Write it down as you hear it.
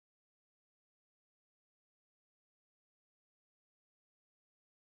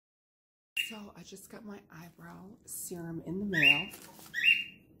So I just got my eyebrow serum in the mail.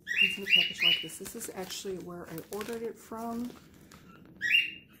 Comes in a package like this. This is actually where I ordered it from.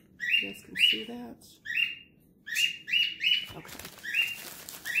 You guys can see that. Okay.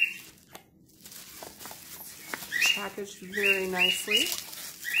 Packaged very nicely.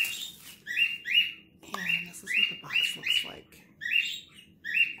 And this is what the box looks like.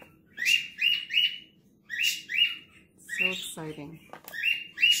 So exciting.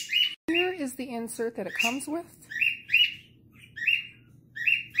 Here is the insert that it comes with.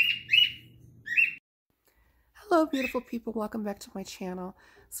 Hello beautiful people, welcome back to my channel.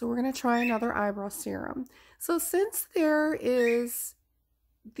 So we're going to try another eyebrow serum. So since there is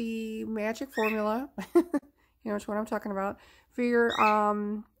the magic formula, you know what I'm talking about, for your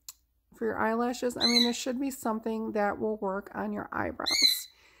eyelashes, I mean there should be something that will work on your eyebrows.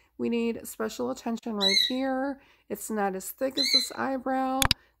 We need special attention right here. It's not as thick as this eyebrow.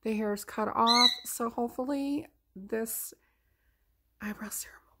 The hair is cut off, so hopefully this eyebrow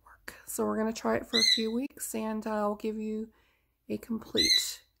serum will work. So we're going to try it for a few weeks and I'll give you a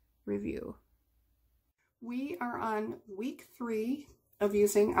complete review. We are on week 3 of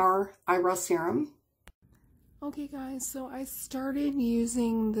using our eyebrow serum. Okay guys, so I started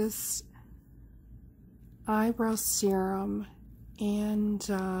using this eyebrow serum and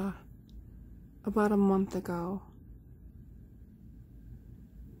about a month ago.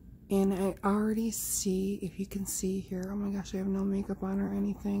 And I already see, if you can see here, oh my gosh, I have no makeup on or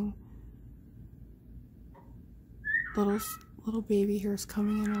anything. Little baby hairs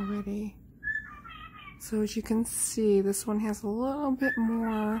coming in already. So as you can see, this one has a little bit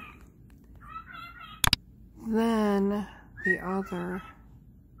more than the other.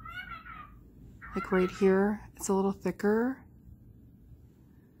 Like right here, it's a little thicker.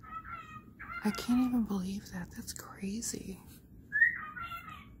 I can't even believe that. That's crazy.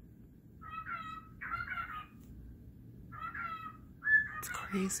 It's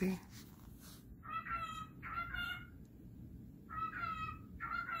crazy.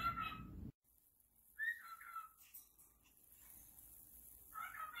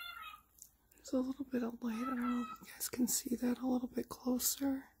 There's a little bit of light. I don't know if you guys can see that a little bit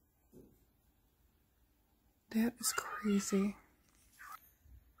closer. That is crazy.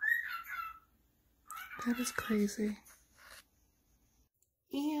 That is crazy.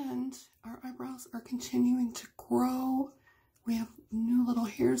 And our eyebrows are continuing to grow. We have new little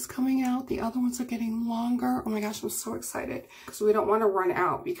hairs coming out. The other ones are getting longer. Oh my gosh, I'm so excited. Because we don't want to run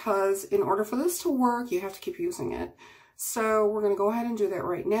out, because in order for this to work, you have to keep using it. So we're going to go ahead and do that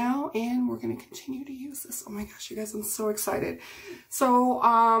right now, and we're going to continue to use this. Oh my gosh, you guys, I'm so excited. So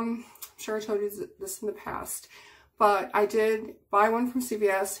I'm sure I told you this in the past, but I did buy one from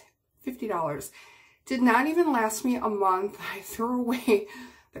CVS, $50. Did not even last me a month. I threw away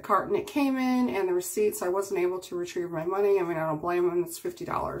the carton it came in and the receipts. I wasn't able to retrieve my money. I mean, I don't blame them. It's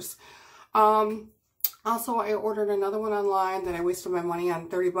 $50. Also, I ordered another one online that I wasted my money on,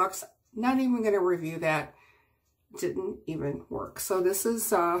 30 bucks. Not even going to review that. Didn't even work. So this is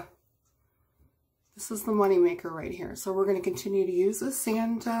the money maker right here. So we're going to continue to use this,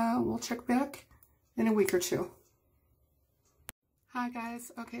 and we'll check back in a week or two. Hi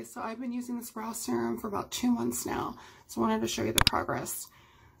guys. Okay, so I've been using this brow serum for about 2 months now. So I wanted to show you the progress.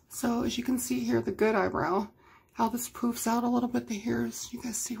 So as you can see here, the good eyebrow, how this poofs out a little bit, the hairs, you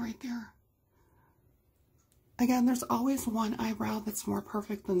guys see right there. Again, there's always one eyebrow that's more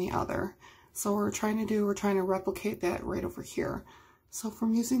perfect than the other. So we're trying to replicate that right over here. So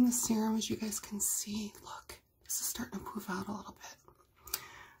from using the serum, as you guys can see, look, this is starting to poof out a little bit.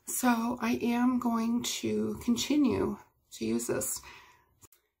 So I am going to continue to use this.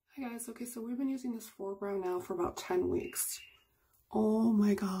 Hi guys, okay, so we've been using this forbrow now for about 10 weeks. Oh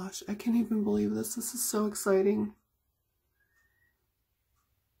my gosh, I can't even believe this. This is so exciting.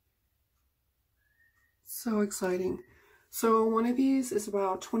 So exciting. So one of these is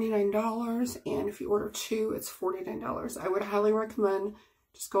about $29, and if you order 2, it's $49. I would highly recommend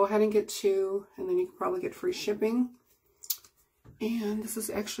just go ahead and get 2, and then you can probably get free shipping. And this has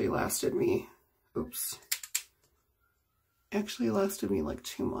actually lasted me, actually lasted me like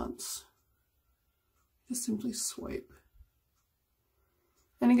 2 months. Just simply swipe.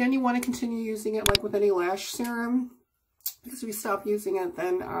 And again, you want to continue using it like with any lash serum, because if you stop using it,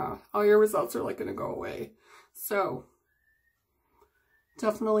 then all your results are like going to go away. So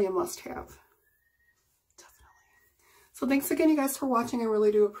definitely a must-have. Definitely. So thanks again, you guys, for watching. I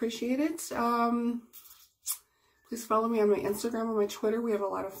really do appreciate it. Please follow me on my Instagram and my Twitter. We have a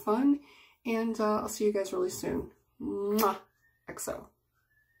lot of fun. And I'll see you guys really soon. Mwah. XO.